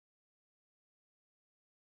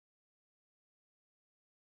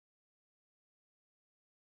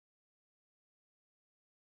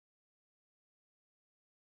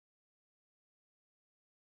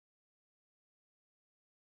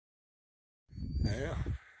Yeah,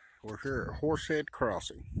 we're here at Horsehead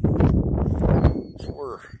Crossing. So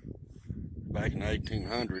we're back in the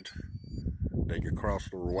 1800s. They could cross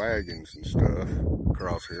their wagons and stuff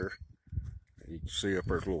across here. You can see up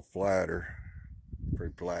there's a little flatter,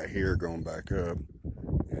 pretty flat here going back up.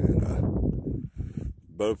 And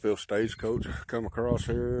Butterfield Stagecoach come across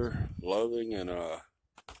here, Loving and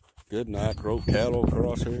Good Night drove cattle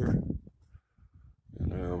across here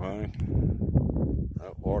and everything.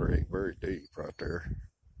 That water ain't very deep right there.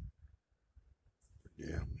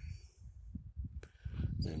 Yeah.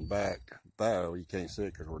 And back, though, you can't see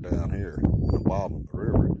it because we're down here at the bottom of the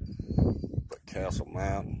river. But Castle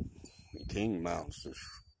Mountain and King Mountain's just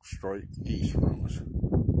straight east from us.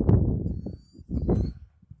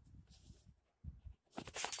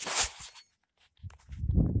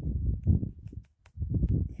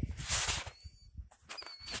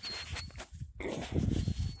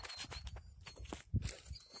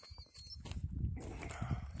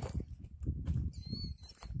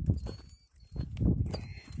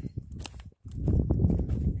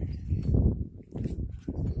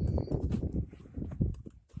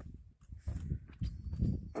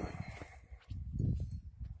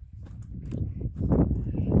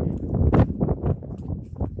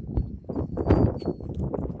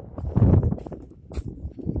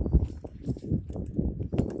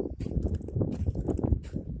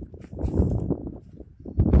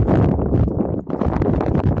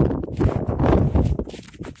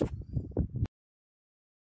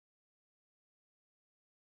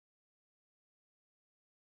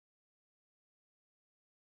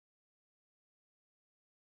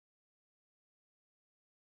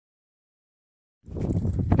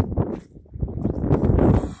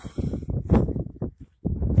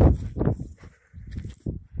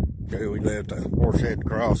 Okay, we left at Horsehead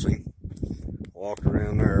Crossing, walked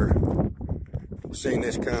around there, seen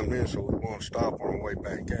this coming in, so we want to stop on our way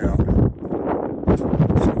back out.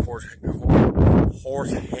 So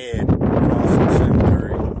Horsehead Crossing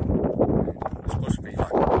Cemetery. It's supposed to be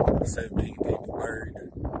like 17 people buried.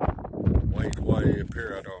 Way up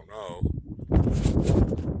here, I don't know.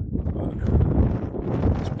 But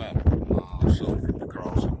it's about a mile or so from the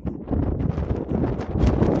crossing.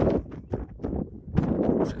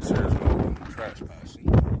 It says no trespassing.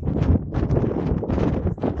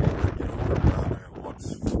 Get over and find out what it looks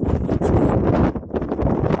like.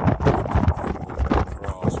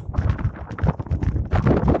 Cross.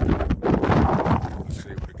 Let's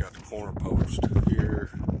see, we got the corner post here,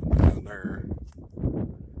 down there.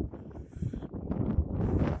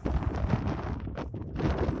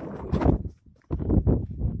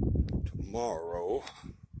 Tomorrow,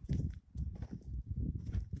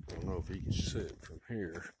 I don't know if you can see it from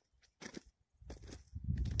here.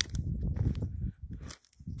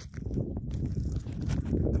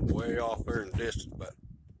 Way off there in the distance, about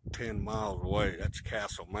 10 miles away, that's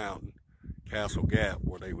Castle Mountain, Castle Gap,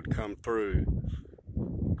 where they would come through,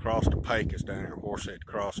 cross the pacos down here at Horsehead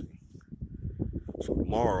Crossing. So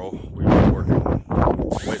tomorrow, we'll be working on the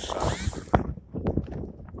west side.